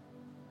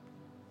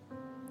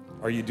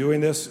 Are you doing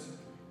this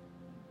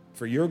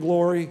for your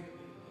glory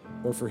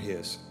or for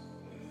His?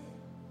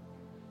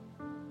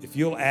 If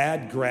you'll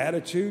add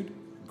gratitude,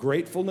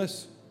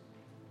 gratefulness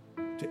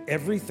to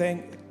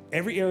everything,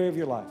 every area of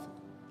your life,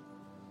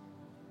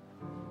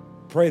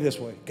 pray this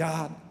way: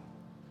 God,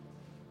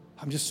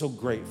 I'm just so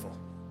grateful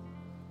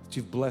that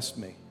you've blessed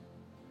me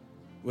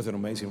with an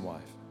amazing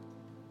wife.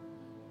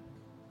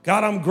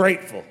 God, I'm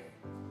grateful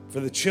for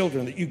the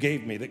children that you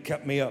gave me that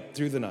kept me up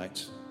through the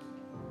nights,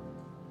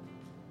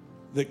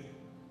 that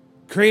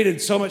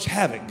created so much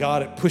havoc.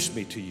 God, it pushed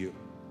me to you.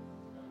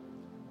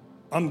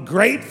 I'm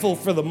grateful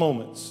for the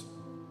moments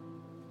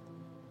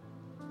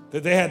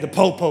that they had the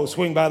popo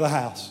swing by the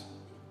house.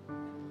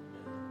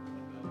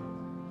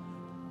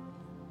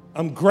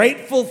 I'm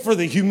grateful for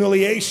the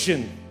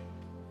humiliation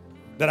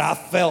that I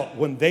felt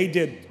when they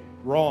did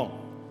wrong,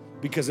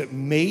 because it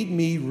made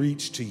me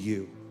reach to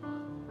you.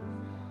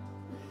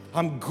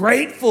 I'm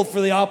grateful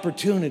for the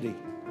opportunity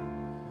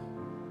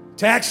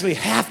to actually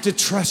have to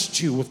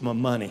trust you with my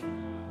money.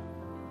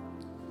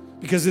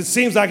 Because it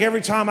seems like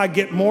every time I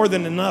get more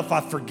than enough, I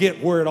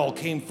forget where it all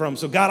came from.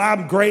 So God,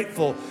 I'm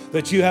grateful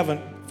that you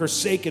haven't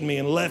forsaken me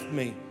and left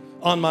me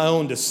on my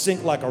own to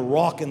sink like a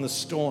rock in the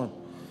storm.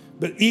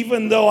 But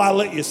even though I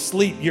let you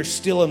sleep, you're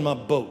still in my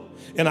boat.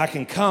 And I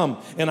can come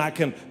and I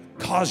can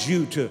cause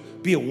you to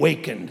be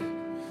awakened.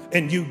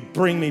 And you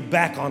bring me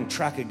back on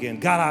track again.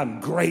 God, I'm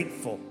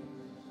grateful.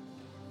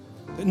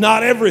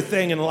 Not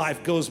everything in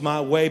life goes my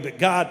way, but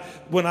God,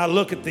 when I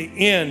look at the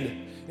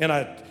end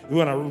and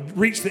when I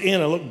reach the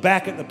end, I look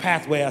back at the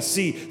pathway, I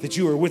see that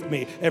you are with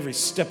me every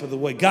step of the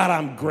way. God,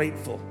 I'm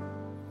grateful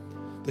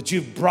that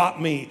you've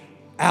brought me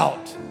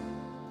out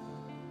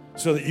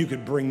so that you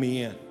could bring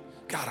me in.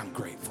 God, I'm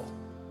grateful.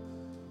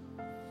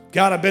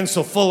 God, I've been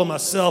so full of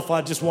myself,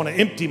 I just want to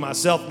empty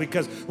myself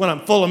because when I'm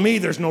full of me,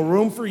 there's no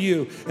room for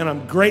you. And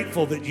I'm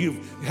grateful that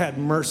you've had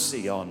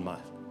mercy on my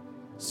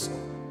soul.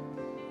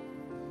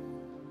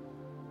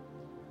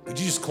 Could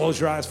you just close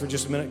your eyes for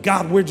just a minute?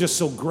 God, we're just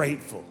so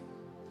grateful.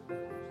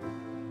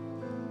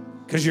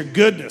 Because your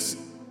goodness,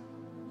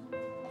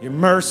 your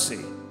mercy,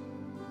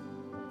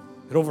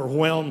 it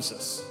overwhelms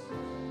us.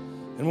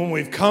 And when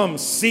we've come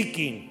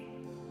seeking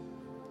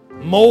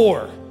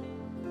more,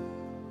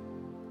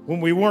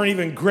 when we weren't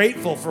even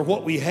grateful for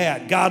what we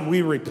had, God,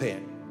 we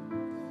repent.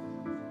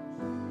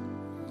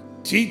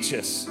 Teach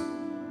us,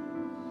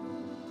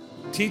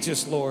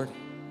 Lord,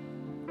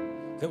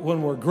 that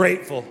when we're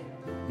grateful,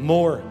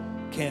 more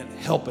can't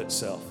help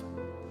itself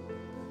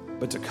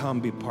but to come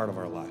be part of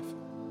our life.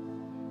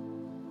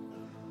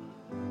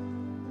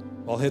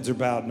 While heads are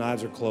bowed and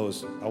eyes are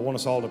closed, I want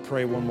us all to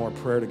pray one more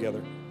prayer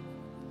together.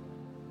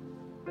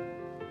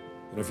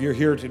 And if you're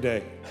here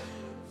today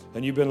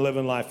and you've been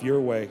living life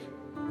your way,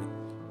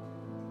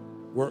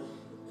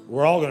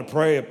 we're all going to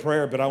pray a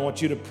prayer, but I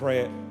want you to pray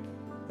it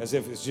as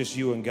if it's just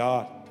you and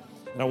God.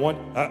 And I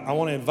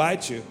want to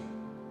invite you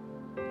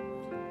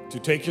to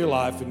take your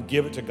life and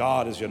give it to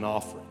God as an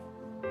offering.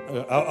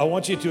 I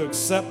want you to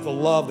accept the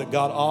love that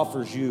God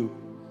offers you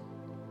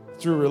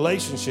through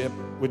relationship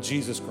with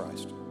Jesus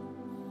Christ.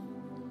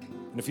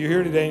 And if you're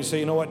here today and you say,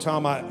 you know what,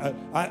 Tom,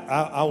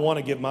 I want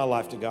to give my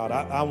life to God.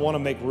 I want to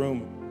make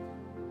room.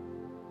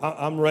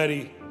 I'm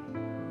ready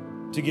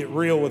to get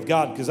real with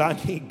God because I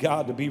need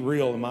God to be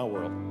real in my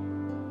world.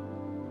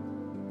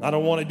 I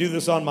don't want to do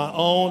this on my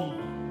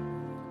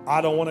own.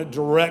 I don't want to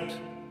direct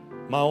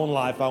my own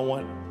life. I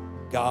want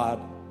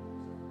God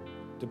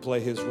to play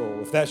his role.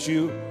 If that's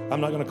you,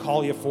 I'm not going to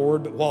call you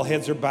forward, but while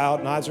heads are bowed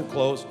and eyes are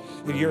closed,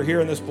 if you're here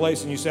in this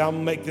place and you say, I'm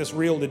going to make this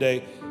real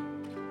today,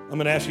 I'm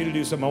going to ask you to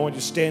do something. I want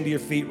you to stand to your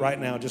feet right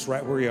now, just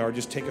right where you are.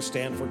 Just take a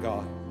stand for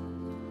God.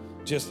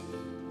 Just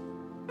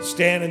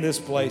stand in this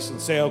place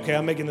and say, okay,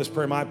 I'm making this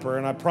prayer my prayer.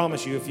 And I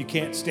promise you, if you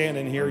can't stand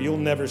in here, you'll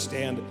never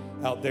stand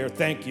out there.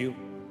 Thank you.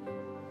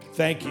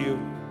 Thank you.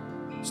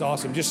 It's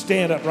awesome. Just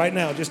stand up right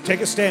now. Just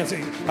take a stand.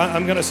 Say,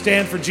 I'm going to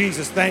stand for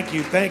Jesus. Thank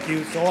you. Thank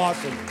you. So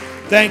awesome.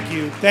 Thank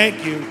you.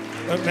 Thank you.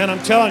 Man,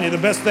 I'm telling you, the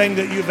best thing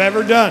that you've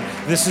ever done.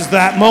 This is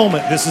that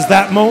moment. This is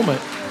that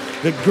moment.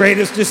 The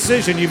greatest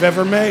decision you've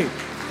ever made.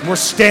 We're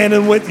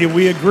standing with you.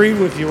 We agree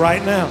with you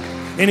right now.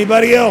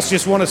 Anybody else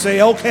just want to say,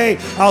 okay,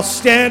 I'll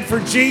stand for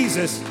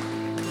Jesus.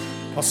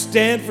 I'll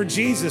stand for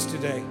Jesus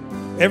today.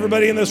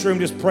 Everybody in this room,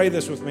 just pray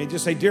this with me.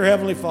 Just say, dear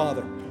Heavenly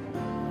Father,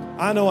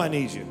 I know I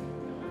need you.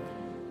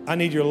 I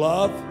need your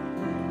love.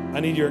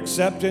 I need your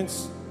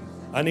acceptance.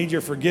 I need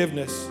your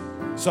forgiveness.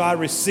 So I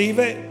receive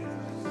it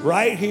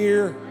right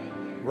here,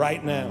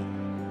 right now.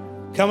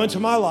 Come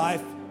into my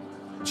life.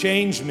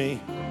 Change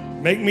me.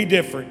 Make me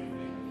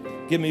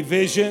different. Give me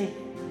vision.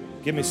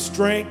 Give me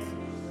strength.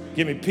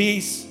 Give me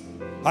peace.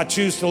 I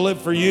choose to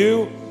live for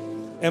you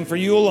and for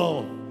you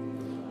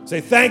alone. Say,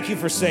 thank you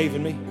for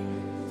saving me.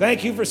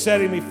 Thank you for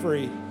setting me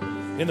free.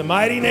 In the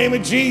mighty name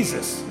of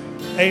Jesus,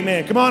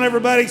 amen. Come on,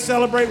 everybody,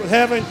 celebrate with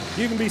heaven.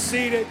 You can be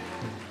seated.